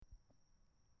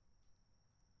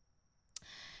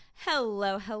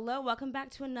Hello, hello. Welcome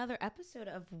back to another episode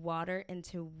of Water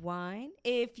into Wine.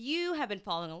 If you have been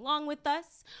following along with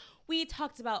us, we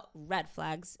talked about red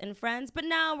flags in Friends, but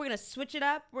now we're going to switch it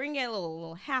up. We're going to get a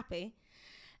little happy. And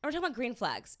we're talking about green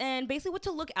flags and basically what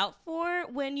to look out for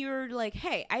when you're like,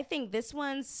 hey, I think this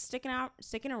one's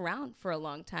sticking around for a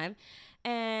long time.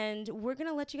 And we're going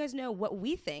to let you guys know what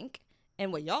we think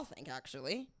and what y'all think,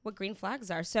 actually, what green flags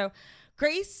are. So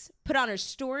Grace put on her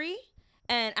story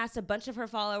and asked a bunch of her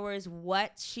followers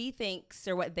what she thinks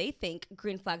or what they think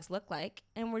green flags look like.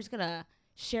 And we're just going to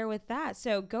share with that.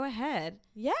 So go ahead.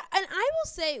 Yeah, and I will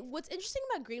say what's interesting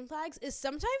about green flags is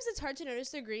sometimes it's hard to notice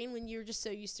they're green when you're just so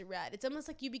used to red. It's almost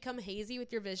like you become hazy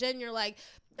with your vision. You're like,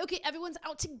 okay, everyone's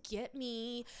out to get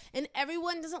me and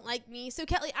everyone doesn't like me. So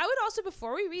Kelly, I would also,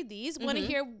 before we read these, want to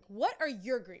hear what are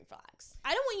your green flags?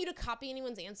 I don't want you to copy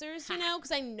anyone's answers,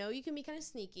 because I know you can be kind of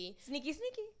sneaky. Sneaky.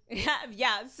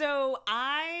 Yeah. So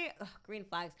green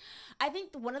flags. I think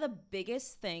one of the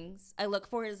biggest things I look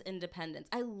for is independence.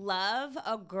 I love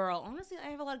a girl. Honestly,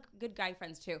 I have a lot of good guy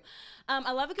friends too.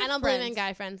 I love a good I don't friend. believe in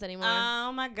guy friends anymore.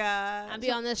 Oh my God. I'll be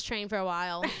on this train for a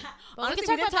while. But Honestly, we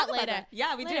can we talk did about that later.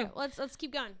 Yeah, we do. Let's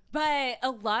keep going. But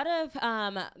a lot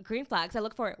of green flags I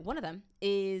look for, one of them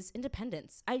is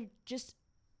independence. I just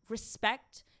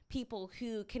respect people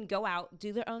who can go out,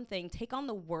 do their own thing, take on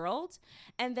the world,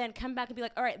 and then come back and be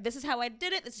like, all right, this is how I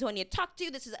did it. This is who I need to talk to.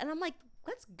 And I'm like,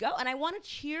 let's go. And I want to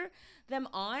cheer them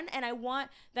on, and I want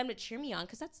them to cheer me on,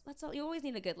 because that's all. You always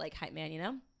need a good hype man, you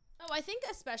know? Oh, I think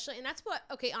especially, and that's what,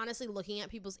 honestly, looking at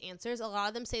people's answers, a lot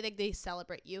of them say that they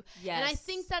celebrate you. Yes. And I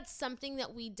think that's something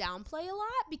that we downplay a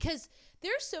lot, because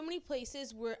there are so many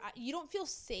places where you don't feel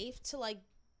safe to,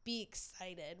 be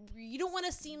excited. You don't want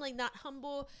to seem not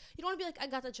humble. You don't want to be like, I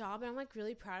got the job and I'm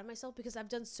really proud of myself because I've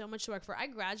done so much work for it. I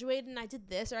graduated and I did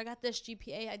this, or I got this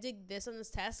GPA. I did this on this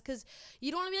test, because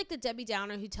you don't want to be like the Debbie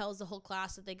Downer who tells the whole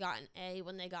class that they got an A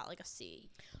when they got a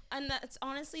C. And that's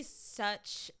honestly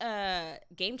such a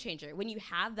game changer when you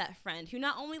have that friend who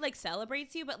not only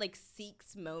celebrates you, but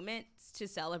seeks moments to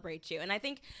celebrate you. And I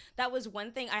think that was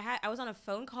one thing I was on a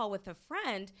phone call with a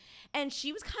friend, and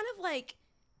she was kind of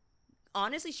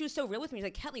honestly, she was so real with me. She's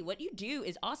like, Kelly, what you do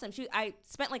is awesome. I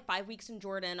spent 5 weeks in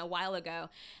Jordan a while ago.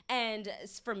 And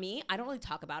for me, I don't really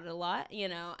talk about it a lot,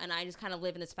 and I just kind of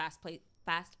live in this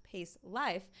fast-paced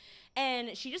life.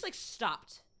 And she just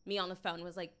stopped me on the phone and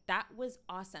was like, that was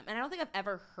awesome. And I don't think I've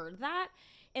ever heard that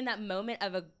in that moment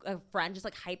of a friend just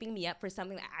hyping me up for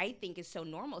something that I think is so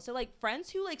normal. So friends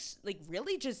who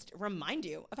really just remind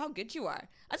you of how good you are.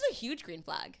 That's a huge green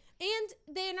flag.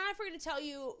 And they're not afraid to tell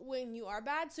you when you are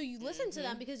bad, so you listen to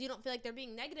them because you don't feel like they're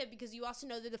being negative, because you also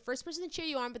know they're the first person to cheer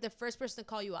you on, but the first person to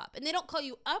call you up. And they don't call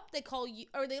you up, they call you,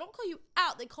 or they don't call you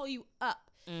out, they call you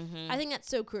up. I think that's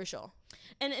so crucial.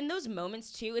 And in those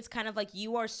moments too, it's kind of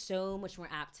you are so much more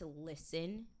apt to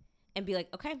listen and be like,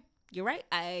 okay, you're right.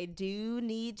 I do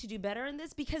need to do better in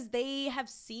this, because they have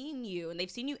seen you and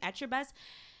they've seen you at your best.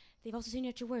 They've also seen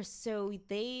you at your worst. So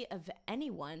they, of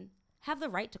anyone, have the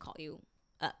right to call you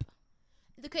up.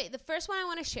 Okay, the first one I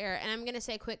want to share, and I'm going to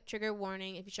say quick trigger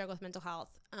warning if you struggle with mental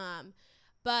health,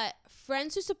 but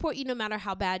friends who support you no matter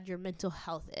how bad your mental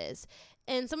health is.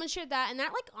 And someone shared that, and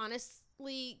that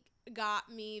honestly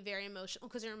got me very emotional,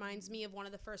 because it reminds me of one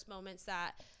of the first moments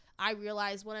that I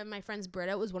realized one of my friends,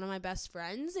 Britta, was one of my best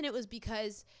friends, and it was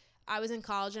because I was in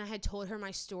college and I had told her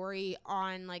my story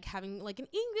on having an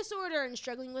eating disorder and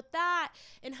struggling with that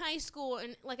in high school.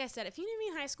 And like I said, if you knew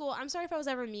me in high school, I'm sorry if I was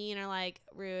ever mean or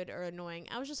rude or annoying.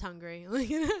 I was just hungry. I'm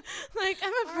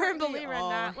a firm believer in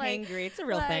that. Hangry, it's a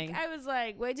real thing. I was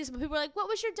way too. People were like, "What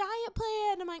was your diet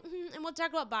plan?" I'm like, and we'll talk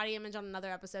about body image on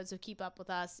another episode. So keep up with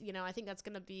us. I think that's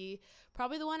gonna be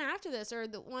probably the one after this, or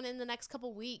the one in the next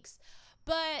couple weeks.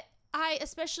 But I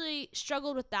especially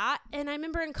struggled with that. And I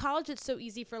remember in college, it's so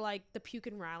easy for the puke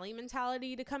and rally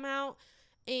mentality to come out.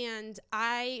 And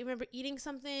I remember eating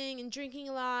something and drinking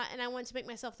a lot, and I wanted to make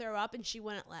myself throw up, and she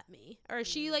wouldn't let me. Or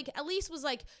she at least was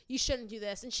you shouldn't do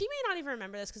this. And she may not even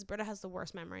remember this, because Britta has the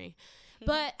worst memory.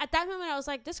 But at that moment I was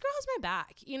like, this girl has my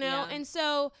back, Yeah. And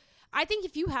so I think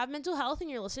if you have mental health and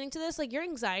you're listening to this, your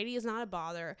anxiety is not a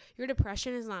bother. Your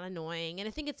depression is not annoying. And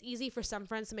I think it's easy for some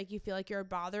friends to make you feel like you're a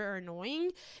bother or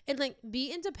annoying, and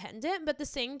be independent. But at the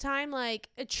same time, a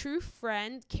true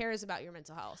friend cares about your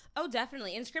mental health. Oh,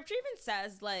 definitely. And scripture even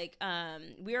says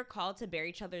we are called to bear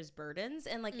each other's burdens.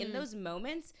 And in those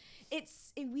moments,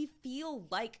 we feel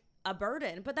like a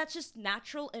burden, but that's just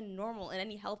natural and normal in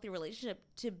any healthy relationship,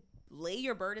 to lay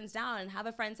your burdens down and have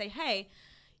a friend say, hey,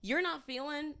 you're not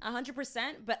feeling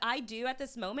 100%, but I do at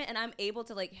this moment, and I'm able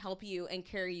to help you and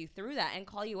carry you through that and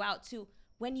call you out to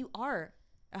when you are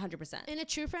 100%. And a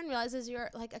true friend realizes you're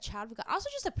like a child of God. Also,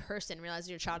 just a person realizes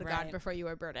you're a child of God before you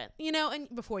were a burden. You know, and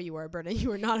before you were a burden, you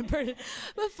were not a burden.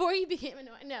 Before you became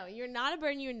annoying. No, you're not a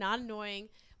burden. You're not annoying.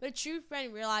 But a true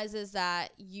friend realizes that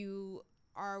you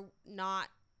are not,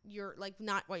 you're like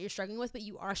not what you're struggling with, but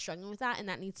you are struggling with that, and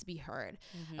that needs to be heard.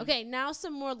 Okay, now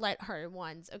some more lighthearted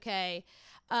ones. Okay.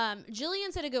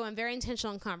 Jillian said to go in very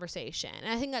intentional in conversation.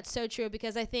 And I think that's so true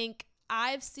because I think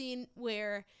I've seen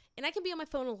where, and I can be on my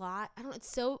phone a lot. I don't know. It's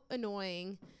so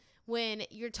annoying when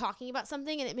you're talking about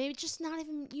something and it may just not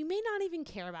even, you may not even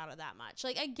care about it that much.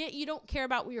 Like, I get you don't care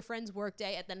about your friend's work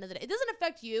day at the end of the day. It doesn't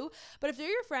affect you, but if they're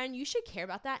your friend, you should care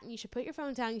about that and you should put your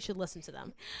phone down. You should listen to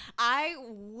them. I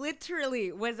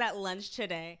literally was at lunch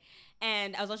today.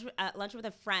 And I was at lunch with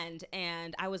a friend,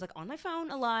 and I was like on my phone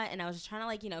a lot, and I was just trying to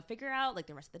like, figure out like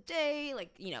the rest of the day,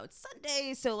 like, it's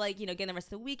Sunday. So like, getting the rest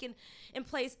of the week in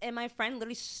place. And my friend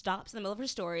literally stops in the middle of her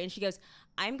story and she goes,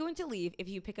 "I'm going to leave if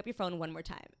you pick up your phone one more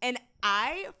time." And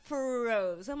I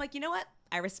froze. I'm like, you know what?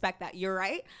 I respect that. You're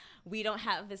right. We don't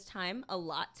have this time a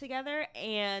lot together,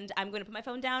 and I'm going to put my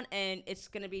phone down, and it's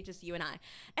going to be just you and I.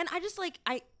 And I just like,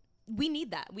 we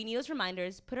need that. We need those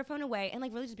reminders, put our phone away, and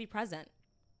like really just be present.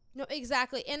 No,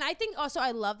 exactly. And I think also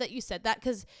I love that you said that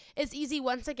because it's easy,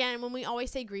 once again, when we always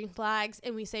say green flags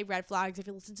and we say red flags. If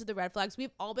you listen to the red flags,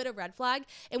 we've all been a red flag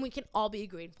and we can all be a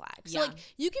green flag. So like,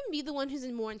 you can be the one who's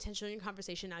more intentional in your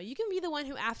conversation now. You can be the one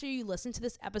who, after you listen to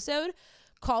this episode,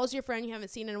 calls your friend you haven't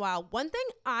seen in a while. One thing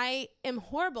I am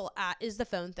horrible at is the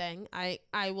phone thing. I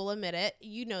will admit it.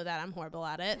 You know that I'm horrible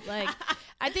at it. Like,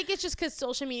 I think it's just because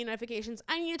social media notifications,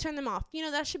 I need to turn them off.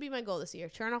 That should be my goal this year.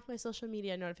 Turn off my social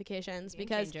media notifications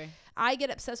because I get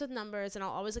obsessed with numbers and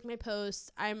I'll always look at my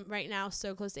posts. I'm right now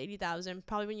so close to 80,000.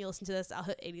 Probably when you listen to this, I'll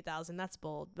hit 80,000. That's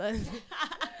bold, but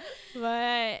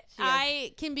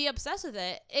I can be obsessed with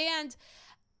it.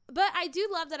 But I do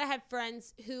love that I have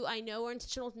friends who I know are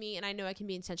intentional with me and I know I can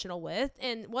be intentional with.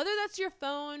 And whether that's your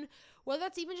phone, whether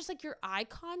that's even just like your eye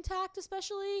contact,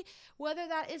 especially, whether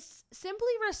that is simply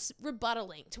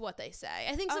rebuttaling to what they say.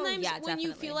 I think sometimes when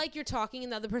you feel like you're talking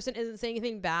and the other person isn't saying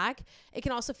anything back, it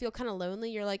can also feel kind of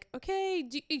lonely. You're like, okay,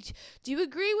 do you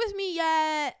agree with me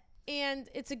yet? And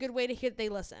it's a good way to hear that they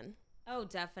listen. Oh,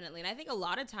 definitely. And I think a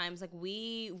lot of times, like,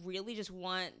 we really just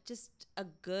want just a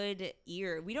good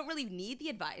ear. We don't really need the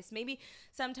advice. Maybe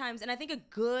sometimes, and I think a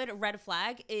good red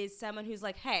flag is someone who's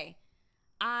like, "Hey,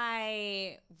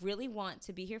 I really want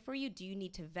to be here for you. Do you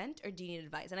need to vent or do you need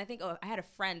advice?" And I think, I had a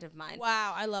friend of mine.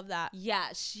 Wow, I love that. Yeah,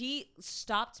 she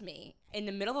stopped me in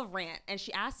the middle of a rant and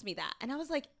she asked me that. And I was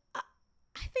like, I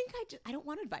think I don't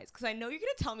want advice because I know you're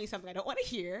going to tell me something I don't want to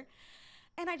hear.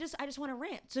 And I just want to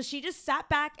rant. So she just sat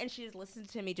back and she just listened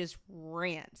to me just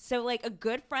rant. So like a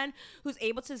good friend who's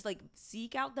able to like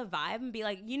seek out the vibe and be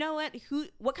like, you know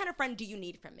what kind of friend do you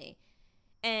need from me?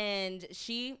 And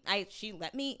she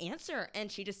let me answer,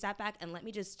 and she just sat back and let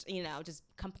me just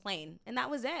complain. And that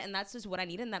was it. And that's just what I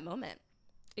needed in that moment.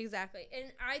 Exactly.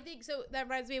 And I think so that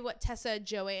reminds me of what Tessa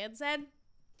Joanne said.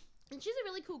 And she's a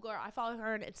really cool girl. I follow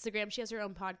her on Instagram. She has her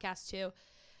own podcast too.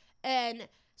 And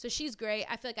so she's great.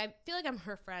 I feel like I'm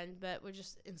her friend, but we're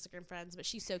just Instagram friends, but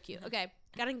she's so cute. Okay.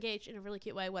 Got engaged in a really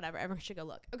cute way. Whatever. Everyone should go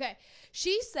look. Okay.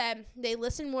 She said they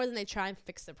listen more than they try and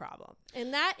fix the problem.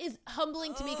 And that is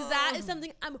humbling to me because that is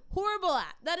something I'm horrible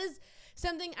at. That is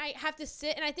something I have to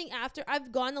sit. And I think after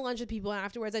I've gone to lunch with people and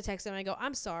afterwards I text them and I go,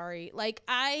 "I'm sorry." Like,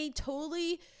 I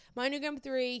totally, my Enneagram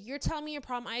 3, you're telling me your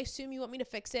problem. I assume you want me to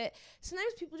fix it.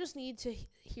 Sometimes people just need to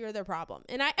hear their problem.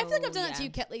 And I feel like I've done that to you,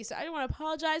 Ketley, so I don't want to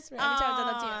apologize for every time I've done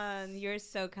that to you. You're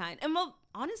so kind. And well,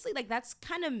 honestly, like, that's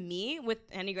kind of me with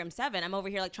Enneagram 7. I'm over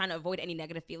here like trying to avoid any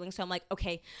negative feelings. So I'm like,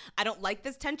 okay, I don't like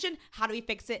this tension. How do we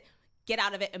fix it? Get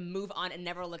out of it and move on and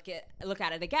never look at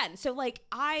it again. So like,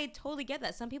 I totally get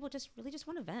that. Some people just really just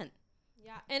want to vent.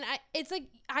 Yeah, and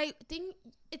I think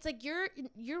it's like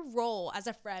your role as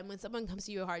a friend when someone comes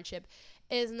to you a hardship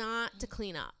is not to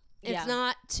clean up. It's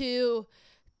not to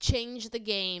change the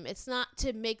game. It's not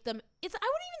to make them. I wouldn't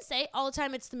even say all the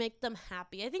time it's to make them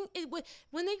happy. I think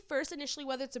when they first initially,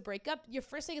 whether it's a breakup, your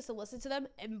first thing is to listen to them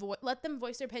and let them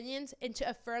voice their opinions and to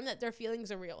affirm that their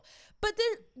feelings are real. But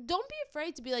then don't be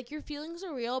afraid to be like, your feelings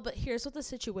are real, but here's what the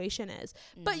situation is.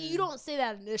 Mm-hmm. But you don't say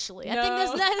that initially. No. I think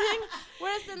there's nothing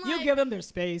worse than like, you give them their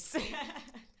space.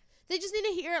 They just need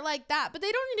to hear it like that. But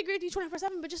they don't need to agree with you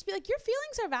 24/7, but just be like, your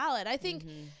feelings are valid. I think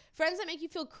friends that make you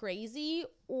feel crazy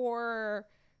or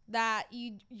that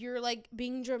you're like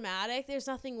being dramatic, there's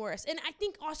nothing worse. And I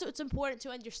think also it's important to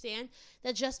understand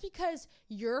that just because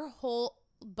your whole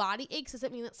body aches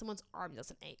doesn't mean that someone's arm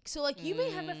doesn't ache. So like, you may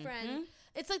have a friend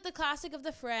it's like the classic of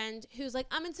the friend who's like,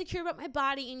 I'm insecure about my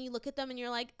body, and you look at them and you're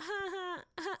like,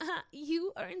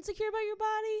 you are insecure about your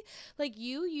body? Like,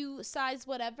 you size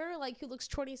whatever, like, who looks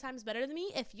 20 times better than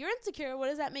me? If you're insecure, what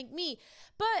does that make me?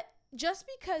 But just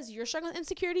because you're struggling with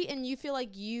insecurity and you feel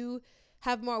like you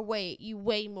have more weight, you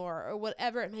weigh more, or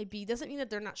whatever it may be, doesn't mean that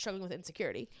they're not struggling with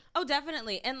insecurity. Oh,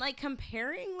 definitely. And like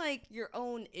comparing like your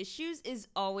own issues is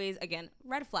always, again,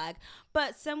 red flag.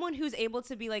 But someone who's able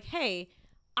to be like, hey,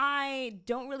 I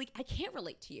can't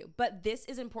relate to you, but this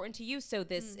is important to you, so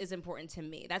this is important to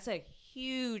me. That's a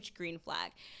huge green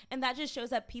flag. And that just shows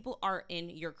that people are in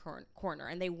your corner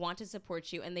and they want to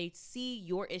support you and they see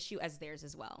your issue as theirs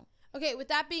as well. Okay, with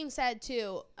that being said,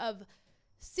 too, of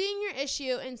seeing your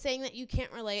issue and saying that you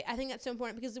can't relate, I think that's so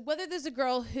important, because whether there's a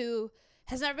girl who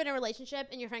has never been in a relationship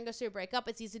and your friend goes through a breakup,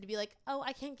 it's easy to be like, oh,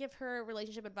 I can't give her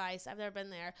relationship advice. I've never been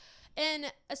there.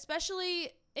 And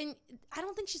especially, and I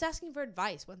don't think she's asking for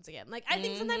advice once again. Like, I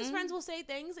think sometimes friends will say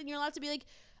things and you're allowed to be like,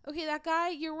 okay, that guy,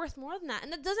 you're worth more than that.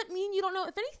 And that doesn't mean you don't know.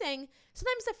 If anything,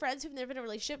 sometimes the friends who've never been in a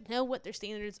relationship know what their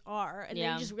standards are. And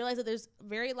then you just realize that there's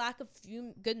very lack of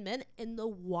few good men in the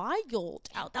wild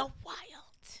out there. The wild.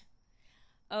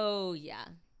 Oh, yeah.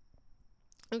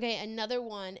 Okay, another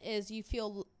one is you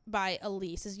feel, by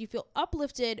Elise, is you feel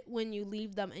uplifted when you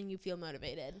leave them and you feel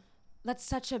motivated. That's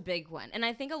such a big one. And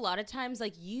I think a lot of times,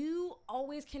 like, you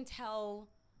always can tell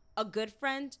a good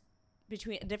friend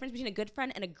a difference between a good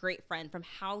friend and a great friend from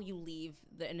how you leave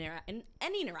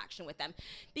any interaction with them.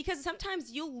 Because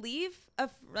sometimes you'll leave a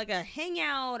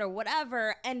hangout or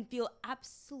whatever and feel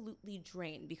absolutely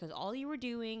drained because all you were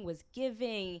doing was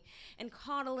giving and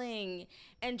coddling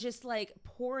and just like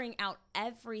pouring out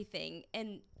everything.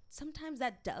 And sometimes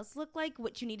that does look like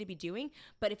what you need to be doing,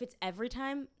 but if it's every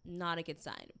time, not a good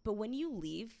sign. But when you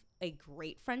leave a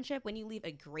great friendship, when you leave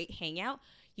a great hangout,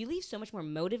 you leave so much more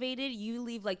motivated. You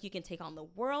leave like you can take on the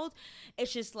world.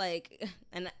 It's just like,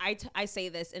 and I say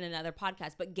this in another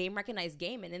podcast, but game recognize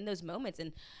game. And in those moments,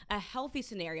 and a healthy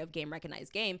scenario of game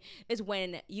recognize game is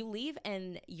when you leave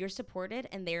and you're supported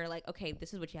and they're like, okay,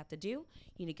 this is what you have to do.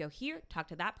 You need to go here, talk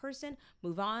to that person,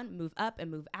 move on, move up,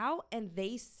 and move out. And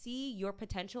they see your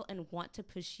potential and want to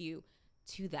push you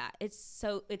to that. It's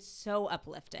so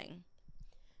uplifting.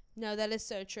 No, that is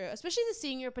so true. Especially the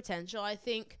seeing your potential. I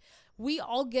think we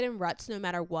all get in ruts no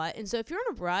matter what. And so if you're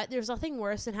in a rut, there's nothing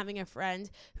worse than having a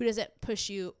friend who doesn't push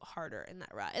you harder in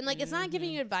that rut. And like, it's not giving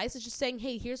you advice. It's just saying,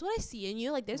 hey, here's what I see in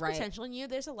you. Like, there's potential in you.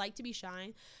 There's a light to be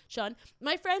shone.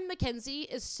 My friend Mackenzie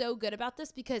is so good about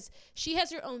this because she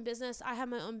has her own business. I have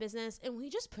my own business. And we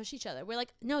just push each other. We're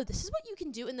like, no, this is what you can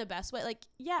do in the best way. Like,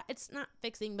 yeah, it's not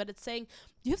fixing, but it's saying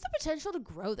you have the potential to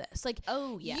grow this. Like,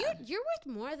 oh yeah, you're worth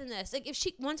more than this. Like, if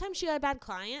one time she got a bad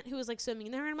client who was like so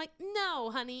mean to her, and I'm like, no,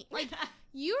 honey, like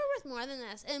you are worth more than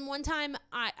this. And one time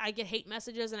I get hate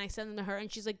messages and I send them to her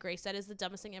and she's like, Grace, that is the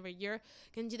dumbest thing ever. You're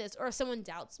gonna do this. Or if someone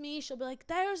doubts me, she'll be like,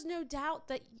 there's no doubt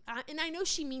that and I know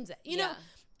she means it. You know,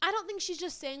 I don't think she's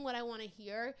just saying what I want to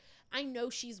hear. I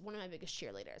know she's one of my biggest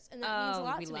cheerleaders, and that means a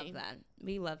lot to me. We love that.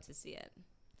 We love to see it.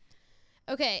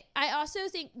 Okay, I also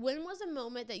think, when was a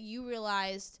moment that you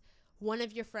realized one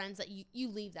of your friends that you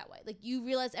leave that way? Like, you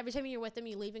realize every time you're with them,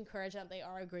 you leave encouraged that they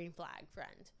are a green flag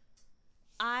friend.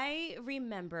 I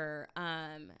remember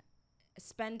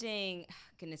spending,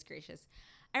 goodness gracious,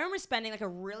 I remember spending like a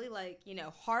really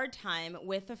hard time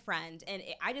with a friend, and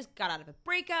I just got out of a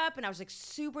breakup and I was like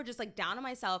super just like down on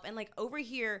myself, and like over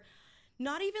here,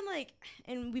 not even like,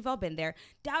 and we've all been there,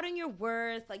 doubting your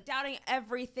worth, like doubting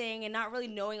everything and not really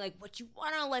knowing like what you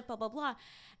want in life, blah, blah, blah.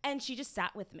 And she just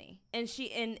sat with me, and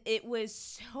it was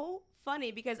so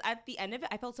funny because at the end of it,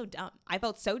 I felt so dumb. I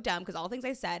felt so dumb because all the things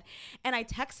I said, and I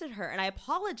texted her and I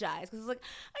apologized because I was like,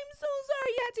 I'm so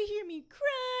sorry. You had to hear me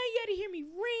cry. You had to hear me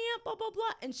rant, blah, blah,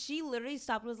 blah. And she literally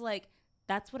stopped and was like,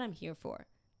 that's what I'm here for.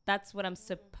 That's what I'm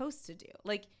supposed to do.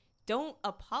 Like, don't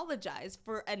apologize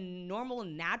for a normal,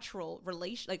 natural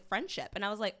relation, like friendship. And I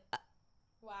was like,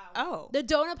 wow. Oh. The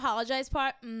don't apologize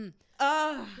part.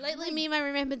 Lately, me and my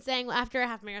roommate have been saying after a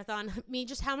half marathon,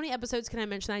 just how many episodes can I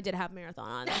mention I did a half marathon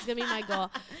on? That's going to be my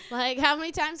goal. Like, how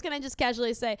many times can I just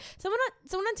casually say, someone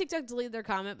on TikTok deleted their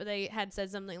comment, but they had said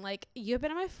something like, you've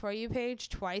been on my For You page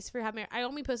twice for half marathon. I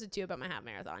only posted 2 about my half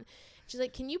marathon. She's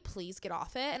like, can you please get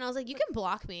off it? And I was like, you can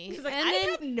block me. Like, I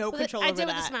have no control over that. I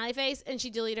did with a smiley face, and she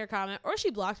deleted her comment, or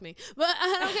she blocked me. But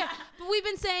I don't care. But we've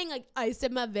been saying, like, ice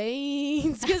in my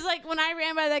veins. Because, like, when I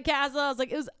ran by that castle, I was like,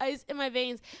 it was ice in my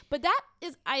veins. But that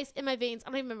is ice in my veins. I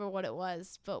don't even remember what it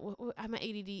was. But my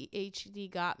ADHD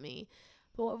got me.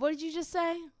 But what did you just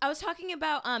say? I was talking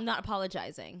about not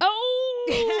apologizing. Oh,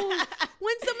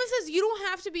 When someone says you don't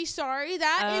have to be sorry,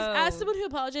 that is, as someone who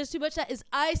apologizes too much, that is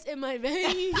ice in my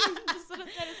veins. That's what I'm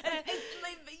trying to say. It's in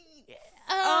my veins.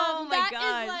 Oh my gosh.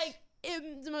 That is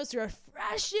like the most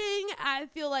refreshing. I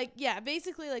feel like,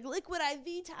 basically like liquid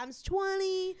IV times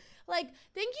 20. Like,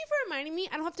 thank you for reminding me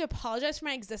I don't have to apologize for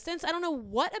my existence. I don't know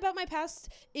what about my past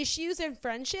issues and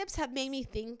friendships have made me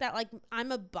think that, like,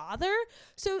 I'm a bother.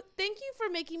 So thank you for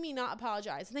making me not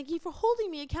apologize. And thank you for holding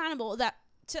me accountable that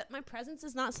my presence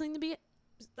is not something to be,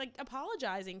 like,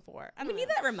 apologizing for. We need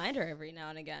that reminder every now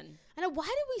and again. I know. Why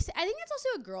do we say? I think it's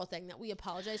also a girl thing that we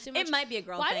apologize so much. It might be a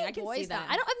girl thing. I can see that.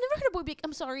 I've never heard a boy be like,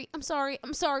 I'm sorry.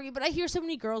 But I hear so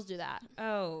many girls do that.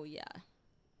 Oh, yeah.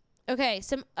 Okay,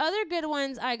 some other good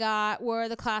ones I got were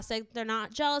the classic, they're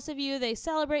not jealous of you, they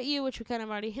celebrate you, which we kind of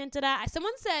already hinted at.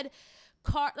 Someone said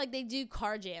they do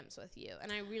car jams with you,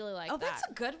 and I really like that. Oh, that's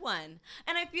a good one.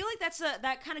 And I feel like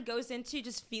that kind of goes into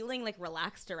just feeling like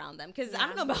relaxed around them. Because I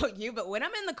don't know about you, but when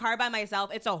I'm in the car by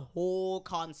myself, it's a whole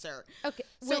concert. Okay,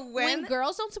 so when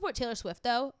girls don't support Taylor Swift,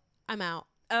 though, I'm out.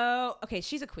 Oh, okay,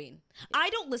 she's a queen. I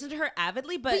don't listen to her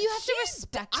avidly, but you have to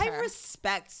respect her. I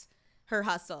respect her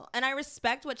hustle, and I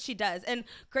respect what she does. And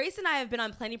Grace and I have been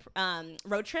on plenty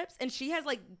road trips, and she has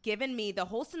like given me the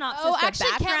whole synopsis. Oh,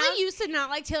 actually, background. Kelly used to not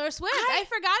like Taylor Swift. I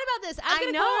forgot about this.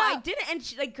 I know, I didn't. And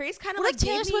she, like, Grace kind of like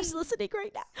Taylor Swift's listening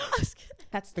right now.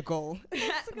 That's the goal.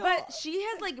 But she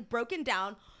has like broken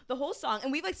down the whole song,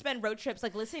 and we've like spent road trips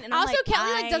like listening. And also,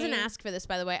 Kelly doesn't ask for this,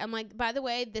 by the way. I'm like, by the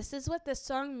way, this is what this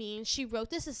song means. She wrote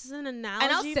this. This is an analogy.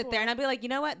 And I'll sit there and I'll be like, you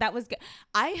know what? That was good.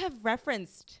 I have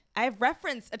referenced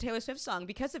a Taylor Swift song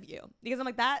because of you, because I'm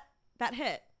like that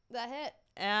hit. That hit.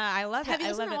 I love it. Have you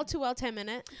listened to All Too Well 10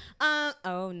 Minute?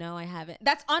 Oh no, I haven't.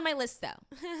 That's on my list though.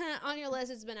 On your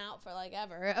list, it's been out for like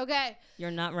ever. Okay.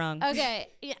 You're not wrong. Okay,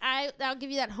 I'll give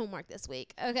you that homework this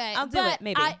week. Okay. I'll do it.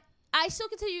 Maybe. I still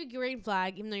consider you a green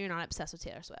flag, even though you're not obsessed with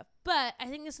Taylor Swift. But I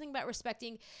think this thing about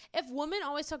respecting, if women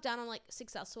always talk down on like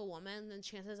successful women, then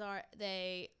chances are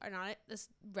they are not this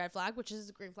red flag, which is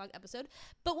a green flag episode.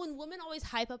 But when women always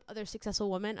hype up other successful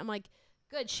women, I'm like,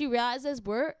 good. She realizes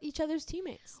we're each other's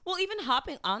teammates. Well, even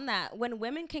hopping on that, when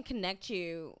women can connect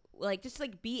you, like just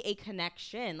like be a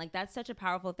connection, like that's such a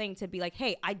powerful thing to be like,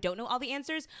 hey, I don't know all the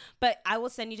answers, but I will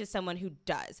send you to someone who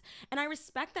does. And I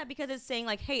respect that because it's saying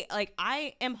like, hey, like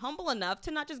I am humble enough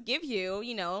to not just give you,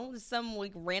 you know, some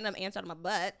like random answer out of my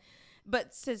butt,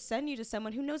 but to send you to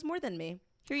someone who knows more than me.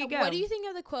 Here you go. What do you think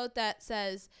of the quote that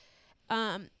says,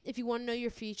 if you want to know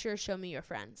your future, show me your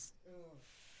friends?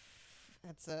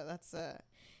 That's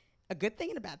a good thing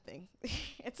and a bad thing.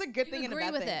 It's a good thing and a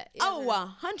bad thing. Agree with it?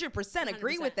 Oh, 100%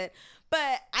 agree with it.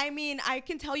 But I mean, I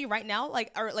can tell you right now,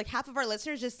 like half of our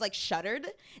listeners just like shuddered,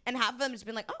 and half of them just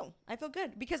been like, "Oh, I feel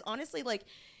good," because honestly, like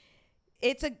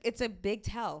it's a big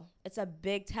tell. It's a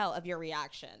big tell of your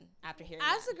reaction after hearing.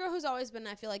 As a girl who's always been,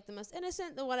 I feel like the most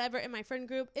innocent, the whatever in my friend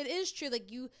group, it is true.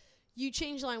 Like you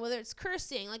change the line, whether it's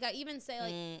cursing. Like I even say,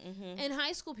 like in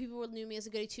high school, people knew me as a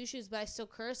goody two shoes, but I still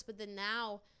curse. But then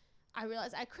now, I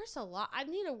realize I curse a lot. I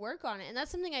need to work on it, and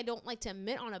that's something I don't like to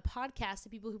admit on a podcast to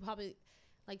people who probably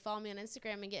like follow me on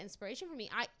Instagram and get inspiration from me.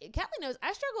 Kelly knows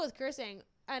I struggle with cursing,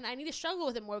 and I need to struggle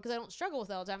with it more because I don't struggle with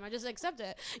it all the time. I just accept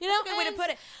it. You know, that's a good way to put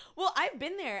it. Well, I've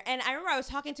been there, and I remember I was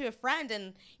talking to a friend,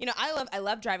 and you know, I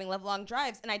love driving, love long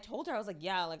drives, and I told her I was like,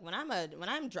 yeah, like when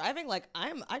I'm driving, like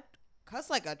I cuss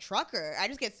like a trucker. I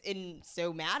just get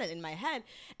so mad in my head.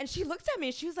 And she looked at me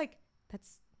and she was like,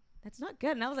 that's not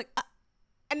good. And I was like,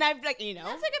 and I'm like, you know,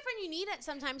 that's like a friend you need it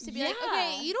sometimes to be like,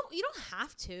 okay, you don't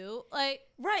have to, like,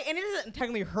 right. And it doesn't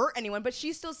technically hurt anyone, but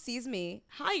she still sees me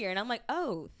higher, and I'm like,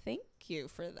 oh, thank you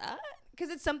for that, because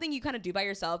it's something you kind of do by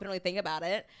yourself and really think about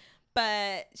it.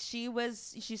 But she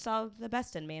saw the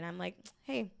best in me, and I'm like,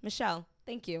 hey, Michelle,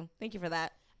 thank you for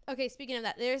that. Okay, speaking of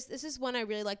that, this is one I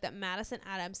really like that Madison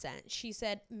Adams sent. She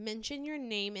said, mention your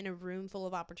name in a room full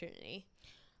of opportunity.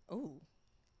 Oh,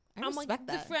 I'm like that.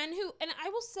 The friend who, and I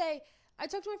will say, I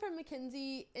talked to my friend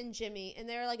Mackenzie and Jimmy, and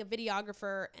they're like a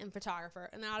videographer and photographer,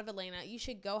 and they're out of Atlanta. You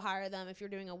should go hire them if you're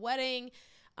doing a wedding.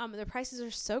 Their prices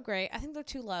are so great. I think they're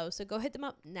too low, so go hit them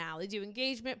up now. They do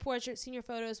engagement, portraits, senior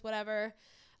photos, whatever.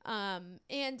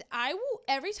 And I will,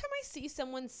 every time I see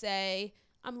someone say,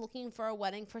 I'm looking for a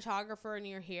wedding photographer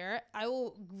near here, I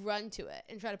will run to it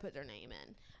and try to put their name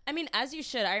in. I mean, as you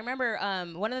should. I remember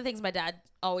one of the things my dad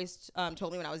always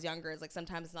told me when I was younger is like,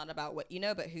 sometimes it's not about what you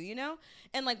know, but who you know.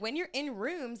 And like when you're in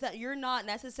rooms that you're not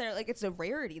necessarily, like it's a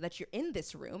rarity that you're in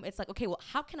this room. It's like, okay, well,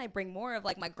 how can I bring more of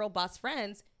like my girl boss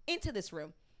friends into this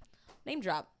room? Name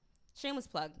drop. Shameless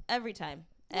plug. Every time.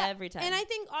 Yeah. Every time. And I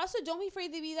think also don't be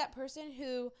afraid to be that person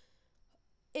who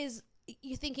is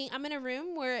you're thinking, I'm in a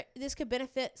room where this could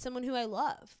benefit someone who I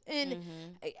love. And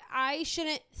I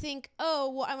shouldn't think,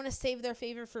 oh, well, I want to save their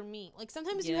favor for me. Like,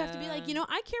 sometimes you have to be like, you know,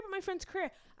 I care about my friend's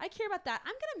career. I care about that.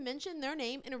 I'm going to mention their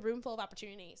name in a room full of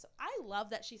opportunity. So I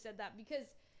love that she said that, because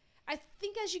I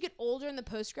think as you get older in the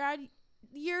post-grad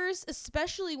years,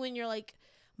 especially when you're like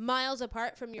miles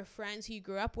apart from your friends who you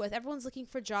grew up with, everyone's looking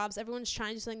for jobs. Everyone's trying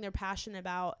to do something they're passionate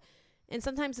about. And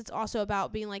sometimes it's also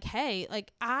about being like, hey,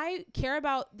 like, I care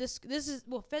about this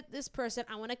will fit this person.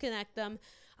 I want to connect them.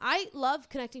 I love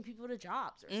connecting people to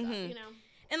jobs or stuff, you know?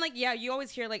 And, like, yeah, you always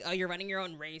hear, like, oh, you're running your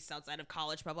own race outside of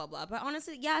college, blah, blah, blah. But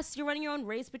honestly, yes, you're running your own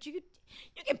race, but you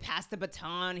can pass the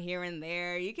baton here and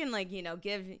there. You can, like, you know,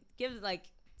 give like,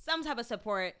 some type of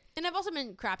support. And I've also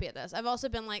been crappy at this. I've also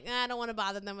been like, I don't want to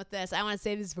bother them with this. I want to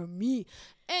save this for me.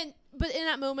 But in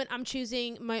that moment, I'm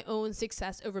choosing my own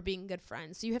success over being a good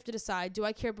friend. So you have to decide, do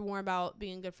I care more about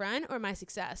being a good friend or my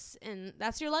success? And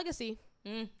that's your legacy.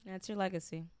 That's your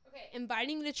legacy. Okay,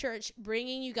 inviting you to church,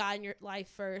 bringing you God in your life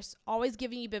first, always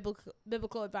giving you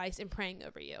biblical advice and praying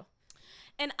over you.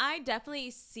 And I definitely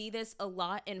see this a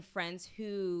lot in friends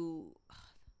who are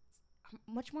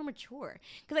much more mature.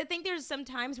 Because I think there's some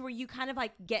times where you kind of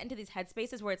like get into these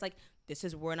headspaces where it's like, this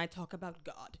is when I talk about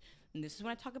God. And this is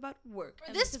when I talk about work.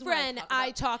 And this friend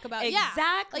I talk about.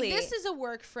 Exactly. Yeah. Like, this is a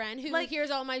work friend who like hears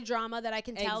all my drama that I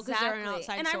can tell because they're an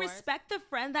outside and source. I respect the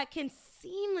friend that can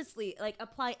seamlessly like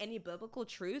apply any biblical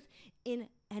truth in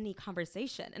any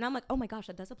conversation. And I'm like, oh my gosh,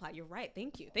 that does apply. You're right.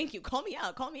 Thank you. Call me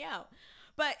out.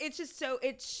 But it's just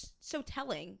so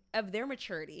telling of their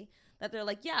maturity that they're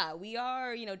like, yeah, we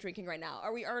are, you know, drinking right now.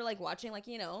 Or we are like watching like,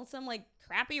 you know, some like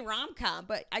crappy rom-com,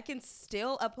 but I can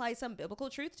still apply some biblical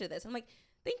truth to this. I'm like,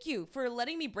 thank you for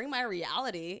letting me bring my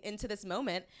reality into this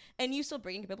moment, and you still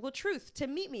bringing biblical truth to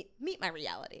meet my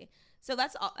reality. So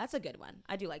that's a good one.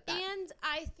 I do like that. And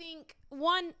I think,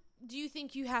 one, do you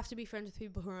think you have to be friends with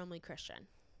people who are only Christian?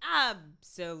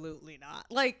 Absolutely not.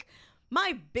 Like,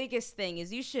 my biggest thing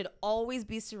is you should always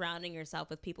be surrounding yourself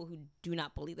with people who do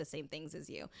not believe the same things as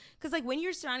you. Because, like, when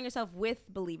you're surrounding yourself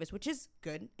with believers, which is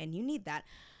good, and you need that,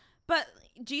 but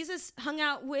Jesus hung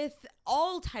out with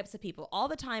all types of people all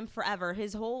the time, forever,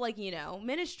 his whole, like, you know,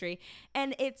 ministry.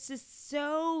 And it's just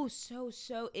so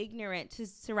ignorant to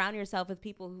surround yourself with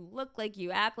people who look like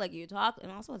you, act like you, talk.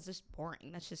 And also, it's just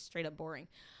boring. That's just straight up boring.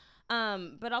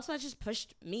 But also, that's just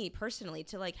pushed me personally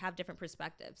to, like, have different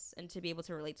perspectives and to be able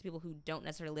to relate to people who don't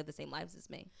necessarily live the same lives as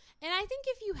me. And I think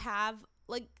if you have,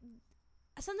 like,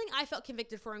 something I felt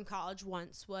convicted for in college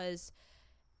once was,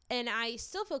 and I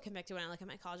still feel convicted when I look at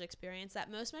my college experience, that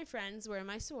most of my friends were in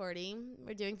my sorority,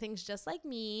 were doing things just like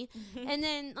me. And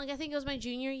then, like, I think it was my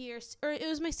junior year, or it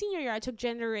was my senior year, I took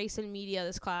gender, race, and media,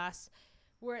 this class,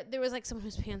 where there was, like, someone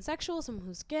who's pansexual, someone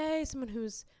who's gay, someone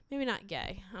who's maybe not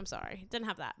gay. I'm sorry. Didn't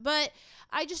have that. But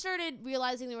I just started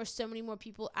realizing there were so many more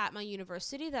people at my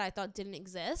university that I thought didn't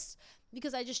exist,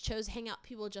 because I just chose to hang out with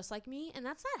people just like me, and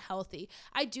that's not healthy.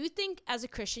 I do think as a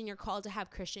Christian, you're called to have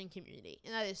Christian community,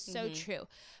 and that is so true.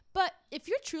 But if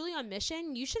you're truly on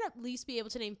mission, you should at least be able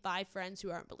to name 5 friends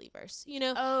who aren't believers, you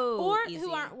know, or easy.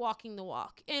 who aren't walking the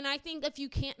walk. And I think if you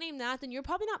can't name that, then you're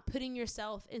probably not putting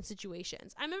yourself in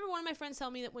situations. I remember one of my friends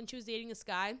telling me that when she was dating this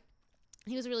guy,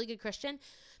 he was a really good Christian,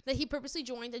 that he purposely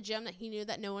joined a gym that he knew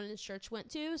that no one in his church went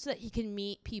to so that he could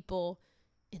meet people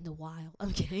in the wild.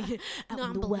 I'm kidding.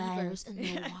 Non-believers in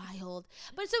the wild.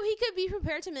 But so he could be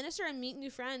prepared to minister and meet new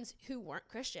friends who weren't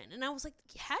Christian. And I was like,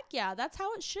 heck yeah, that's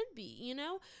how it should be, you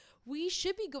know? We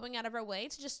should be going out of our way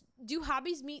to just do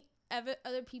hobbies, meet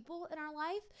other people in our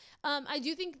life. I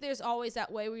do think there's always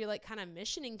that way where you're like kind of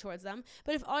missioning towards them.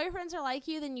 But if all your friends are like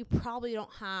you, then you probably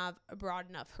don't have a broad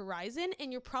enough horizon,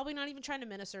 and you're probably not even trying to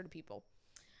minister to people.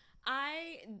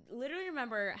 I literally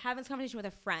remember having this conversation with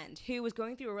a friend who was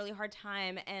going through a really hard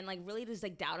time and like really just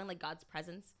like doubting like God's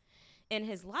presence in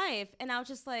his life. And I was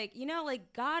just like, you know,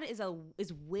 like God is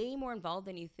way more involved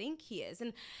than you think he is.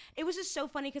 And it was just so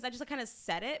funny because I just like, kind of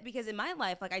said it because in my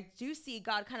life, like I do see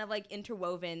God kind of like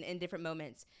interwoven in different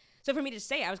moments. So for me to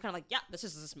say, I was kind of like, yeah, this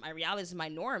is my reality, this is my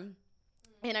norm.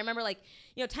 And I remember like,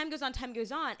 you know, time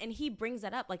goes on, and he brings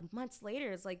that up like months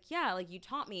later. It's like, yeah, like you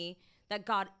taught me that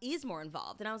God is more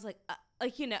involved. And I was like,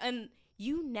 you know, and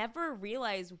you never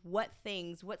realize what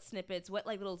things, what snippets, what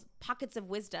like little pockets of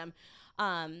wisdom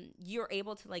you're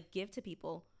able to like give to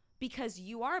people because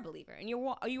you are a believer and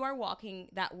you are walking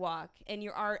that walk, and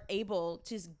you are able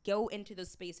to go into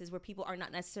those spaces where people are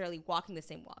not necessarily walking the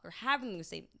same walk or having the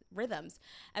same rhythms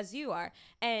as you are.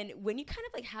 And when you kind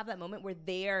of like have that moment where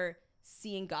they're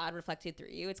seeing God reflected through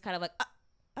you, it's kind of like,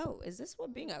 oh, is this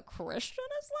what being a Christian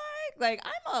is like? Like,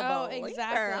 I'm a believer.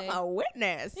 Exactly. I'm a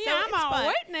witness. Yeah, so I'm a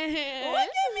witness. Look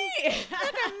at me.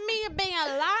 Look at me being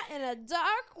a light in a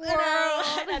dark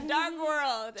world. In a dark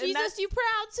world. Jesus, you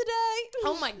proud today?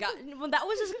 Oh my God. Well, that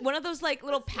was just one of those like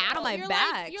little pat on my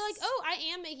back. You're like, oh,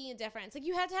 I am making a difference. Like,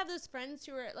 you had to have those friends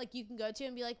who are like, you can go to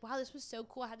and be like, wow, this was so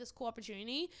cool. I had this cool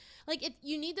opportunity. Like, if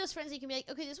you need those friends that you can be like,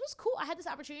 okay, this was cool. I had this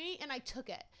opportunity and I took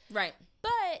it. Right.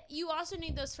 But you also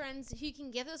need those friends who you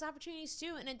can give those opportunities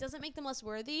to, and it doesn't make them less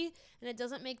worthy, and it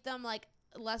doesn't make them like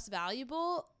less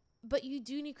valuable. But you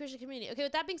do need Christian community. Okay,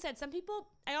 with that being said, some people,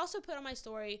 I also put on my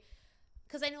story,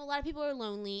 because I know a lot of people are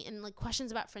lonely and like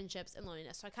questions about friendships and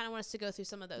loneliness. So I kind of want us to go through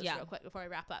some of those real quick before we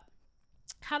wrap up.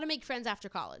 How to make friends after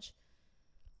college.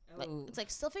 Like, it's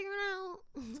like still figuring out.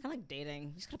 It's kind of like dating.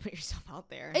 You just gotta put yourself out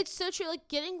there. It's so true. Like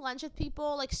getting lunch with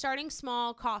people, like starting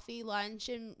small, coffee, lunch,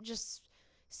 and just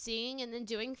seeing and then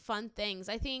doing fun things.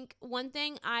 I think one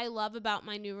thing I love about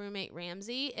my new roommate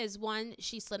Ramsey is, one,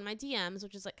 she slid my DMs,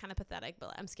 which is like kind of pathetic,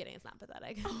 but I'm just kidding, it's not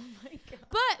pathetic. Oh my God.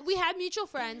 But we had mutual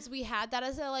friends. We had that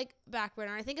as a like back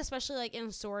burner. I think especially like in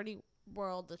a sorority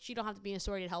world, that you don't have to be in a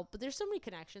sorority to help, but there's so many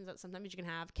connections that sometimes you can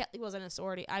have. Ketley wasn't a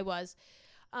sorority, I was.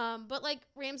 But like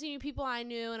Ramsey knew people I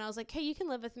knew, and I was like, hey, you can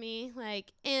live with me.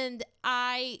 Like, and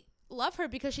I love her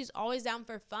because she's always down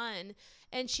for fun.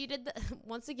 And she did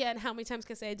once again, how many times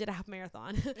can I say I did a half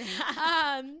marathon?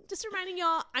 Just reminding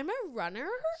y'all, I'm a runner.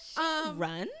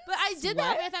 Run? But I did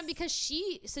that marathon because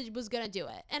she said was going to do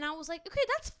it. And I was like, okay,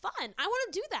 that's fun. I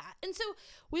want to do that. And so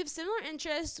we have similar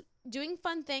interests. Doing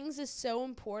fun things is so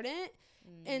important.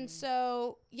 And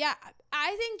so, yeah,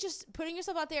 I think just putting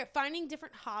yourself out there, finding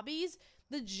different hobbies,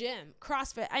 the gym,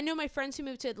 CrossFit. I know my friends who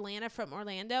moved to Atlanta from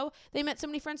Orlando, they met so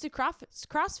many friends through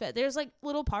CrossFit. There's like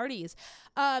little parties.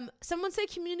 Someone said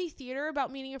community theater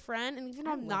about meeting a friend. And even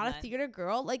though I'm not a theater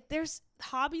girl, like there's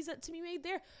hobbies that to be made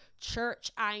there.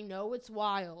 Church, I know it's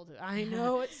wild. I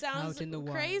know it sounds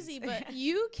crazy, but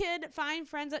you can find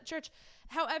friends at church.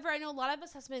 However, I know a lot of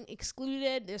us has been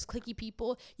excluded. There's cliquey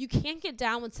people. You can't get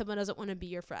down when someone doesn't want to be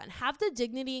your friend. Have the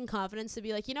dignity and confidence to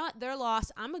be like, you know what? They're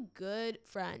lost. I'm a good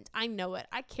friend. I know it.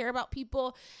 I care about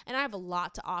people, and I have a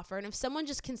lot to offer. And if someone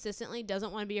just consistently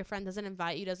doesn't want to be your friend, doesn't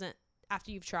invite you, doesn't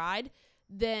after you've tried,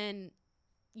 then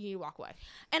you need to walk away.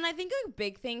 And I think a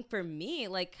big thing for me,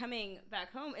 like coming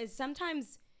back home, is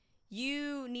sometimes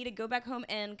you need to go back home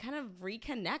and kind of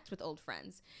reconnect with old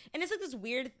friends. And it's like this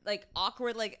weird, like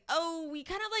awkward, like, oh, we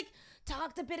kind of like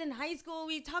talked a bit in high school.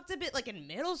 We talked a bit like in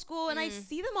middle school, and I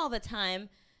see them all the time.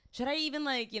 Should I even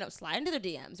like, slide into their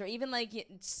DMs or even like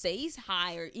say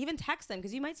hi or even text them,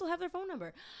 because you might still have their phone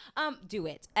number? Do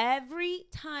it. Every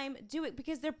time, do it,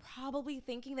 because they're probably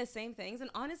thinking the same things. And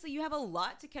honestly, you have a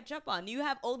lot to catch up on. You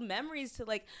have old memories to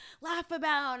like laugh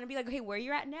about and be like, okay, where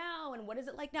you're at now and what is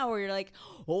it like now? Or you're like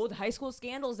old high school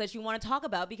scandals that you want to talk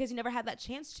about because you never had that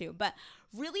chance to. But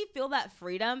really feel that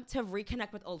freedom to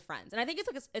reconnect with old friends. And I think it's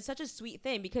like it's such a sweet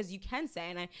thing, because you can say,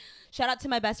 and I shout out to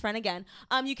my best friend again,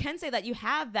 you can say that you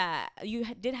have that, you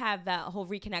did have that whole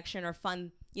reconnection or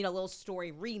fun, little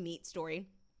story, re-meet story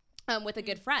with a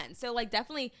good friend. So like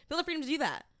definitely feel the freedom to do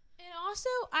that. And also,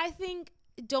 I think,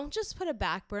 don't just put a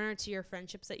back burner to your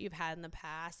friendships that you've had in the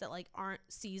past that like aren't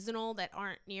seasonal, that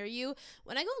aren't near you.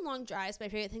 When I go on long drives, my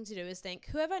favorite thing to do is think,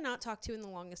 who have I not talked to in the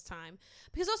longest time?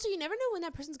 Because also, you never know when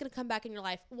that person's going to come back in your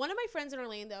life. One of my friends in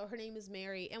Orlando, her name is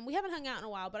Mary, and we haven't hung out in a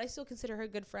while, but I still consider her a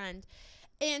good friend.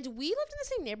 And we lived in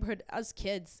the same neighborhood as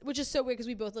kids, which is so weird because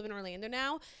we both live in Orlando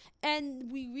now.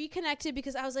 And we reconnected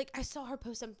because I was like, I saw her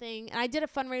post something, and I did a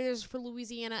fundraiser for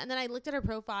Louisiana, and then I looked at her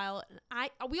profile. And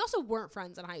we also weren't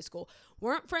friends in high school,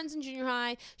 weren't friends in junior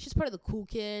high. She's part of the cool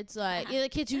kids, like the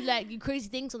kids who like do crazy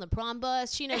things on the prom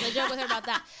bus. She knows. I joke with her about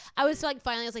that. I was like,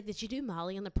 finally, I was like, did you do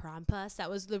Molly on the prom bus?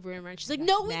 That was the rumor. And she's like,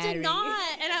 no, we did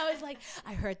not. And I was like,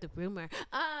 I heard the rumor.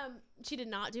 She did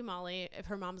not do Molly, if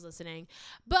her mom's listening.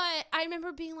 But I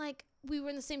remember being like, we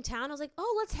were in the same town. I was like,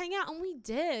 oh, let's hang out. And we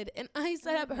did. And I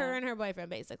set up her and her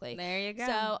boyfriend, basically. There you go.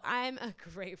 So I'm a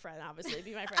great friend, obviously,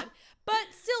 be my friend. But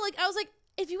still, like, I was like,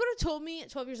 if you would have told me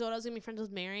at 12 years old I was going to be friends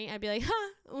with Mary, I'd be like,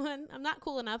 one, I'm not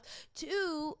cool enough.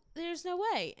 Two, there's no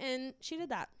way. And she did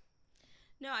that.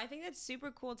 No, I think that's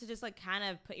super cool to just like kind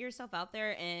of put yourself out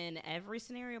there in every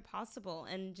scenario possible.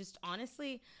 And just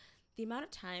honestly, the amount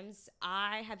of times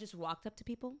I have just walked up to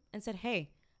people and said, hey,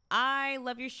 I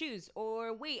love your shoes.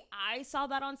 Or wait, I saw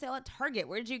that on sale at Target.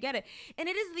 Where did you get it? And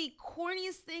it is the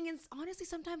corniest thing. And honestly,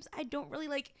 sometimes I don't really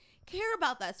like care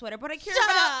about that sweater, but I care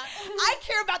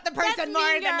about the person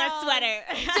more than their sweater.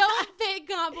 Don't fake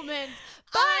compliments.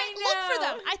 But look for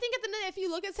them. I think at the end, if you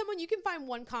look at someone, you can find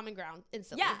one common ground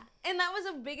instantly. Yeah. And that was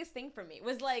the biggest thing for me,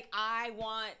 was like, I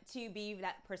want to be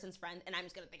that person's friend, and I'm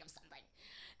just going to think of something.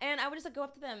 And I would just like go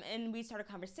up to them and we start a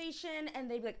conversation and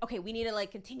they'd be like, okay, we need to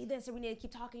like continue this or we need to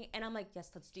keep talking. And I'm like, yes,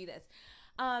 let's do this.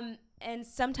 And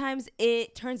sometimes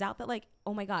it turns out that like,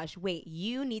 oh my gosh, wait,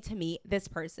 you need to meet this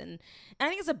person. And I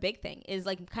think it's a big thing is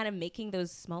like kind of making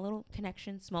those small little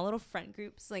connections, small little friend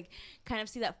groups, like kind of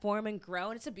see that form and grow.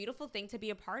 And it's a beautiful thing to be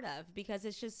a part of because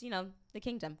it's just, the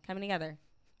kingdom coming together.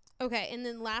 Okay, and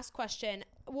then last question.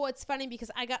 Well, it's funny because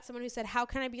I got someone who said, how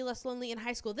can I be less lonely in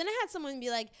high school? Then I had someone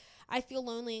be like, I feel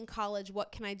lonely in college.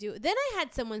 What can I do? Then I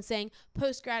had someone saying,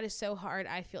 post-grad is so hard.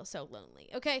 I feel so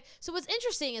lonely. Okay, so what's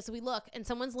interesting is we look, and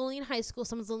someone's lonely in high school,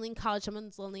 someone's lonely in college,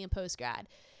 someone's lonely in post-grad.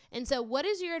 And so what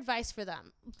is your advice for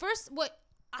them? First,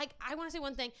 I want to say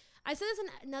one thing. I said this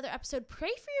in another episode. Pray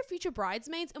for your future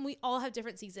bridesmaids, and we all have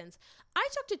different seasons. I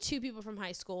talked to 2 people from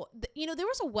high school. There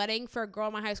was a wedding for a girl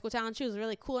in my high school town. She was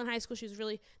really cool in high school. She was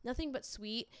really nothing but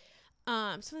sweet.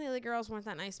 Some of the other girls weren't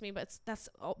that nice to me, but that's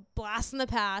a blast in the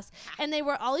past. And they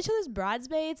were all each other's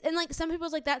bridesmaids. And like some people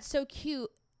was like, that's so cute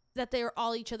that they were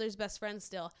all each other's best friends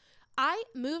still. I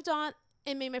moved on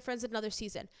and made my friends another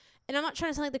season. And I'm not trying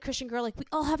to sound like the Christian girl, like we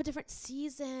all have a different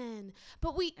season,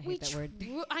 but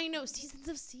I know seasons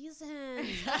of seasons,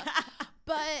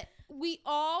 but we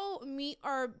all meet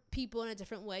our people in a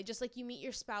different way. Just like you meet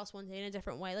your spouse one day in a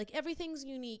different way, like everything's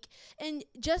unique and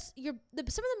just some of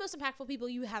the most impactful people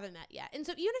you haven't met yet. And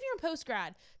so even if you're in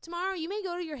post-grad, tomorrow you may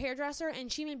go to your hairdresser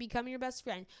and she may become your best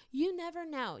friend. You never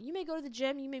know. You may go to the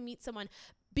gym, you may meet someone.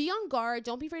 Be on guard.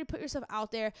 Don't be afraid to put yourself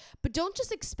out there, but don't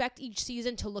just expect each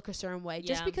season to look a certain way.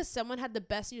 Just because someone had the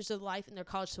best years of life in their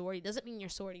college sorority doesn't mean your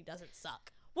sorority doesn't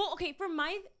suck. Well, okay, for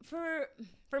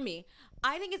me,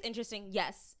 I think it's interesting.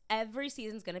 Yes, every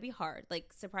season's gonna be hard.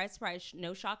 Like surprise, surprise,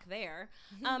 no shock there.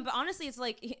 But honestly, it's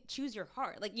like choose your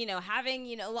heart. Like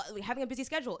having having a busy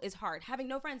schedule is hard. Having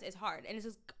no friends is hard, and it's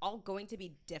just all going to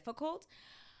be difficult.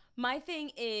 My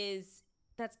thing is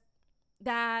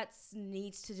that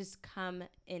needs to just come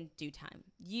in due time.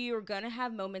 You're going to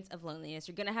have moments of loneliness.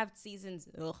 You're going to have seasons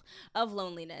of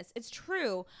loneliness. It's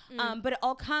true. But it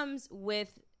all comes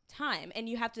with time, and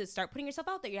you have to start putting yourself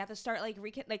out there. You have to start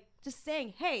just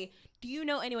saying, hey, do you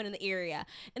know anyone in the area?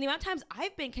 And the amount of times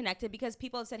I've been connected because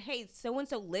people have said, hey,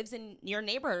 so-and-so lives in your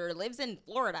neighborhood or lives in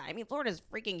Florida. I mean, Florida's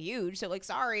freaking huge. So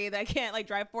sorry that I can't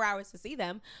drive 4 hours to see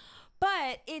them.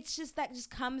 But it's just that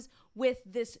just comes with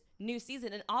this new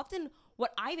season. And often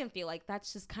what I even feel like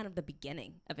that's just kind of the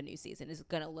beginning of a new season is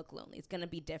going to look lonely. It's going to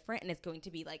be different and it's going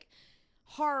to be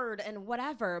hard and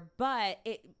whatever. But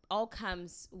it all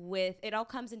comes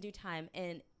in due time.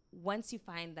 And once you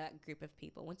find that group of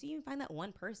people, once you find that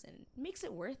one person, it makes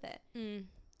it worth it.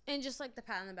 And just the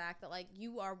pat on the back that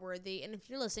you are worthy. And if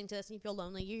you're listening to this and you feel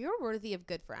lonely, you're worthy of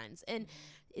good friends. And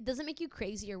it doesn't make you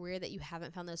crazy or weird that you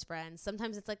haven't found those friends.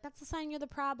 Sometimes it's that's a sign you're the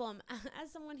problem.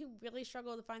 As someone who really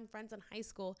struggled to find friends in high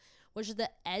school, which is the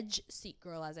edge seat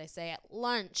girl, as I say, at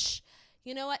lunch.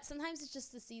 You know what? Sometimes it's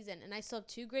just the season. And I still have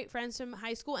 2 great friends from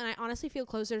high school. And I honestly feel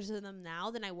closer to them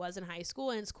now than I was in high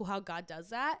school. And it's cool how God does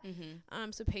that.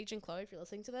 So Paige and Chloe, if you're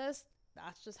listening to this,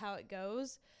 that's just how it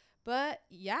goes. But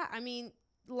yeah, I mean,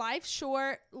 life's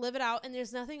short, live it out. And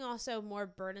there's nothing also more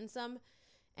burdensome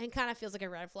and kind of feels like a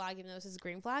red flag, even though this is a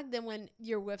green flag, than when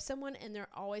you're with someone and they're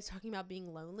always talking about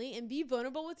being lonely. And be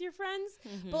vulnerable with your friends.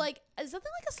 But is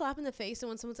nothing like a slap in the face? And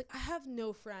when someone's like, I have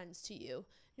no friends to you.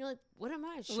 You're like, what am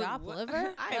I, a shop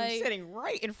liver? I am sitting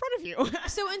right in front of you.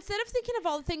 So instead of thinking of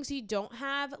all the things you don't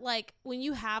have, when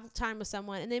you have time with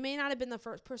someone and they may not have been the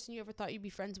first person you ever thought you'd be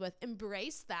friends with,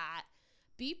 embrace that.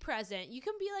 Be present. You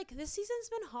can be this season's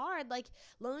been hard.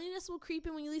 Loneliness will creep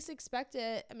in when you least expect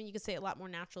it. I mean, you could say it a lot more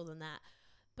natural than that.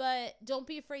 But don't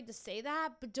be afraid to say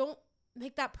that, but don't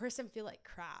make that person feel like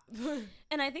crap.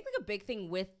 And I think a big thing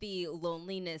with the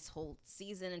loneliness whole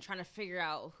season and trying to figure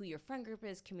out who your friend group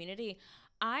is, community,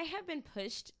 I have been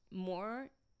pushed more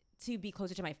to be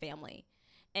closer to my family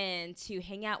and to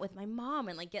hang out with my mom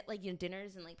and get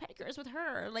dinners and pedicures with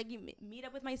her, you meet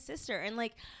up with my sister. And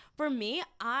for me,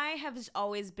 I have just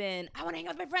always been, I want to hang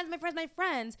out with my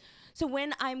friends. So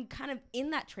when I'm kind of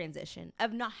in that transition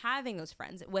of not having those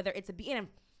friends, whether it's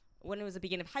when it was the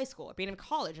beginning of high school or beginning of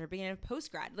college or beginning of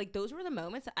post-grad, those were the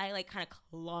moments that I kind of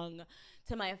clung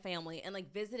to my family and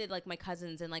visited my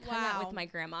cousins and hung out with my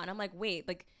grandma. And I'm wait,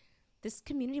 this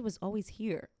community was always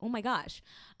here. Oh my gosh.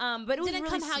 But it was didn't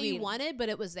really come how sweet. you wanted, but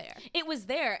it was there. It was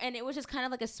there. And it was just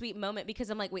kind of a sweet moment because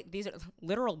I'm wait, these are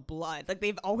literal blood.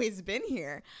 They've always been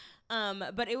here.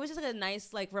 But it was just a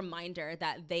nice reminder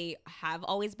that they have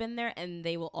always been there and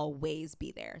they will always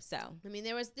be there. So I mean,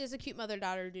 there's a cute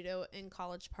mother-daughter duo in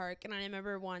College Park, and I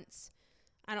remember once,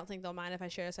 I don't think they'll mind if I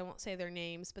share this, I won't say their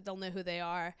names, but they'll know who they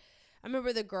are. I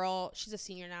remember the girl, she's a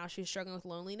senior now, she was struggling with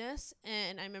loneliness,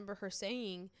 and I remember her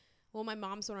saying, well, my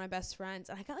mom's one of my best friends,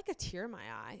 and I got like a tear in my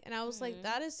eye, and I was like,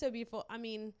 that is so beautiful. I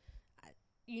mean,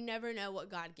 you never know what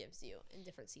God gives you in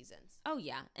different seasons. Oh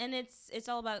yeah, and it's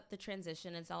all about the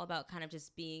transition. It's all about kind of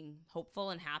just being hopeful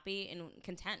and happy and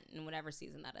content in whatever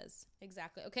season that is.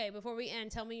 Exactly. Okay, before we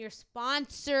end, tell me your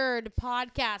sponsored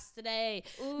podcast today.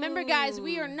 Ooh. Remember, guys,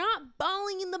 we are not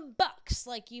balling in the bucks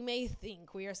like you may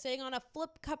think. We are sitting on a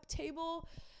flip cup table,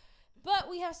 but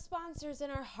we have sponsors in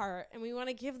our heart, and we want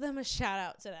to give them a shout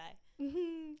out today.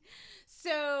 Mm-hmm.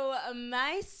 So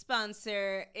my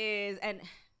sponsor is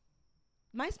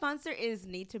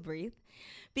Need to Breathe,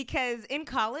 because in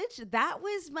college, that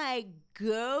was my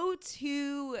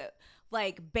go-to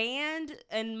like band,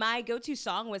 and my go-to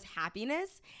song was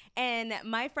Happiness. And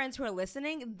my friends who are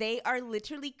listening, they are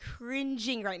literally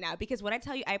cringing right now, because when I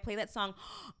tell you I play that song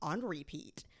on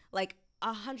repeat, like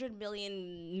 100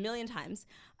 million times.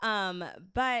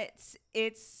 But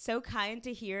it's so kind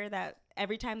to hear that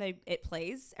every time it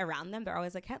plays around them, they're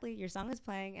always like, Ketley, your song is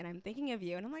playing and I'm thinking of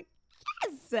you. And I'm like,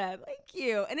 yes, thank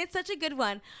you. And it's such a good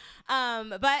one.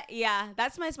 But yeah,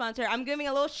 that's my sponsor. I'm giving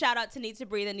a little shout out to Need to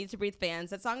Breathe and Need to Breathe fans.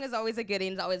 That song is always a goodie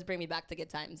and always bring me back to good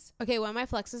times. Okay, one of my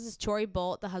flexes is Tori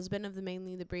Bolt, the husband of the main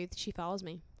Need to Breathe. She follows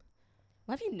me.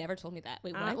 Why have you never told me that?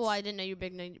 Wait, what? Well, I didn't know you're a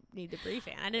big Need to Breathe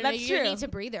fan. I didn't That's know you were true. a Need to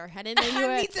Breather. I didn't know you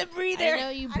were Need to Breather. I didn't know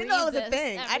you breathe. I didn't know that was a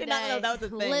thing. I did not know that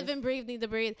was a thing. Live and breathe, Need to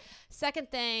Breathe. Second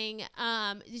thing,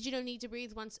 did you know Need to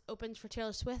Breathe once opened for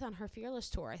Taylor Swift on her Fearless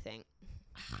tour, I think.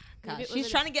 Gosh, she's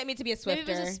trying to get me to be a Swifter.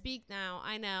 Maybe it was a Speak Now.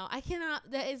 I know. I cannot.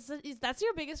 That's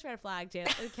your biggest red flag,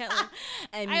 Taylor.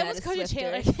 I almost called you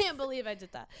Taylor. I can't believe I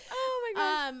did that. Oh my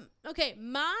gosh. Okay,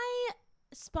 my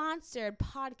sponsored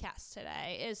podcast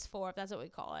today is if that's what we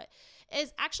call it,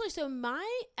 is actually, so my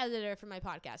editor for my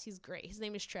podcast, he's great. His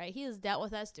name is Trey. He has dealt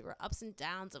with us through our ups and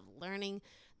downs of learning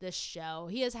this show.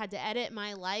 He has had to edit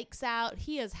my likes out.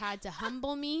 He has had to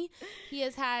humble me. He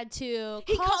has had to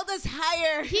He called us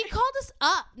higher. He called us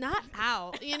up, not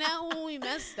out, when we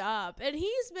messed up. And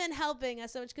he's been helping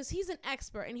us so much because he's an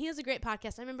expert and he has a great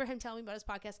podcast. I remember him telling me about his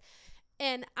podcast.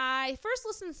 And I first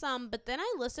listened some, but then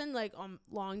I listened like on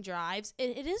long drives.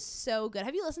 And it is so good.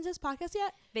 Have you listened to his podcast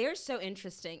yet? They are so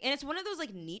interesting. And it's one of those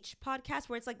like niche podcasts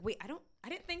where it's like, wait, I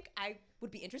didn't think I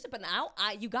would be interested, but now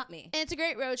you got me. And it's a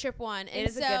great road trip one. It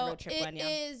is a good road trip one, yeah.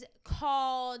 It is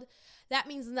called That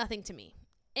Means Nothing to Me.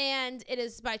 And it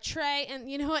is by Trey. And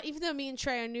you know what? Even though me and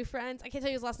Trey are new friends, I can't tell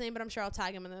you his last name, but I'm sure I'll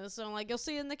tag him in this. So you'll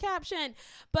see it in the caption.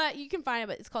 But you can find it.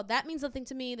 But it's called That Means Nothing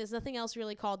to Me. There's nothing else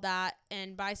really called that.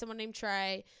 And by someone named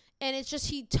Trey. And it's just,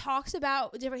 he talks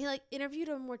about different, he interviewed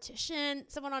a mortician,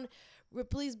 someone on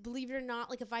Ripley's Believe It or Not,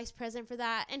 like a vice president for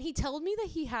that. And he told me that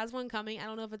he has one coming. I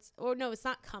don't know if it's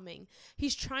not coming.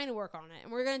 He's trying to work on it.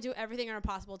 And we're going to do everything in our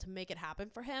possible to make it happen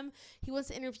for him. He wants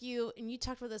to interview, and you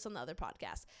talked about this on the other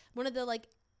podcast, one of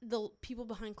the people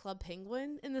behind Club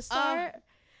Penguin in the start.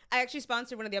 I actually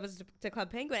sponsored one of the episodes to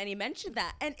Club Penguin, and he mentioned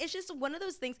that. And it's just one of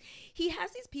those things. He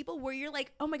has these people where you're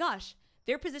like, oh my gosh,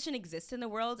 their position exists in the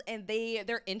world and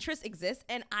their interests exist.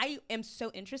 And I am so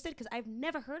interested because I've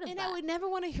never heard of that. And I would never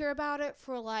want to hear about it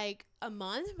for like a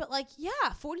month, but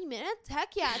 40 minutes.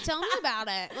 Heck yeah. Tell me about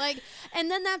it. And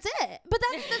then that's it. But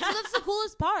that's the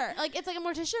coolest part. It's like a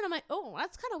mortician. I'm like, oh,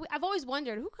 that's kind of, I've always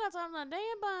wondered who cuts on the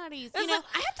damn bodies. I have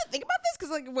to think about this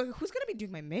because who's going to be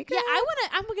doing my makeup? Yeah,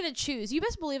 I'm going to choose. You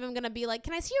best believe I'm going to be like,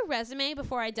 can I see your resume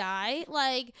before I die?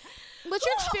 What's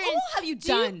your experience? What have you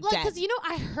done? Because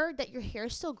I heard that your hair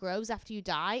still grows after you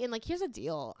die. And here's the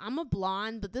deal. I'm a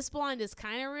blonde, but this blonde is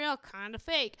kind of real, kind of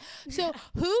fake. So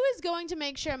who is going to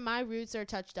make sure my roots are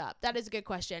touched up? That is a good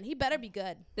question. He better be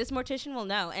good. This mortician will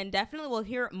know, and definitely we'll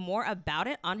hear more about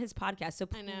it on his podcast. So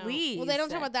please. Well, they don't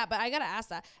talk about that, but I gotta ask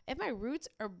that. If my roots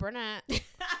are brunette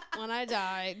when I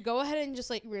die, go ahead and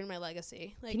just ruin my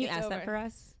legacy. Can you ask that for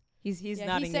us? He's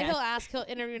nodding. He said yes. he'll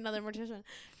interview another mortician.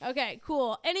 Okay,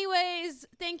 cool. Anyways,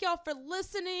 thank y'all for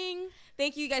listening.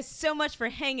 Thank you guys so much for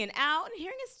hanging out and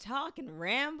hearing us talk and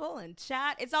ramble and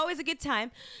chat. It's always a good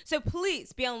time. So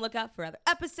please be on the lookout for other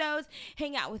episodes.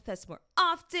 Hang out with us more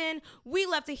often. We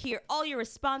love to hear all your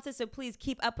responses. So please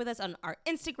keep up with us on our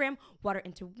Instagram, Water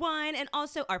Into Wine, and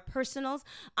also our personals.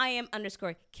 I am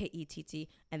 _KETT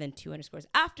and then 2 underscores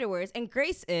afterwards. And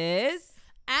Grace is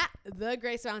at the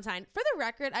Grace Valentine. For the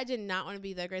record, I did not want to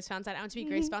be the Grace Valentine. I want to be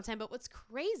Grace Valentine. But what's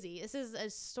crazy, this is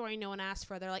a story no one asked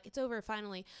for. They're like, it's over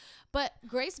finally. But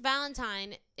Grace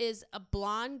Valentine is a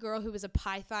blonde girl who was a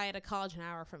Pi Phi at a college an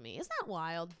hour from me. Isn't that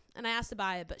wild? And I asked to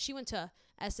buy it, but she went to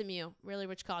SMU, really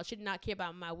rich college. She did not care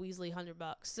about my Weasley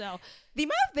 $100. So the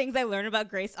amount of things I learned about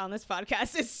Grace on this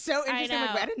podcast is so interesting.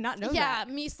 I did not know that.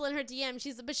 Yeah, me slid her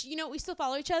DM. But you know, we still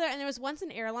follow each other. And there was once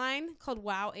an airline called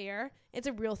WoW Air. It's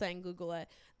a real thing. Google it.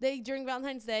 They, during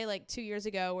Valentine's Day, like 2 years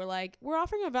ago, were like, we're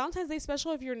offering a Valentine's Day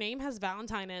special if your name has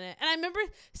Valentine in it. And I remember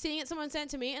seeing it, someone sent it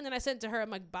to me, and then I sent it to her. I'm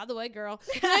like, by the way, girl.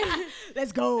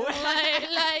 Let's go.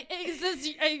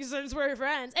 Since we're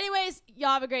friends. Anyways, y'all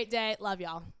have a great day. Love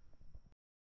y'all.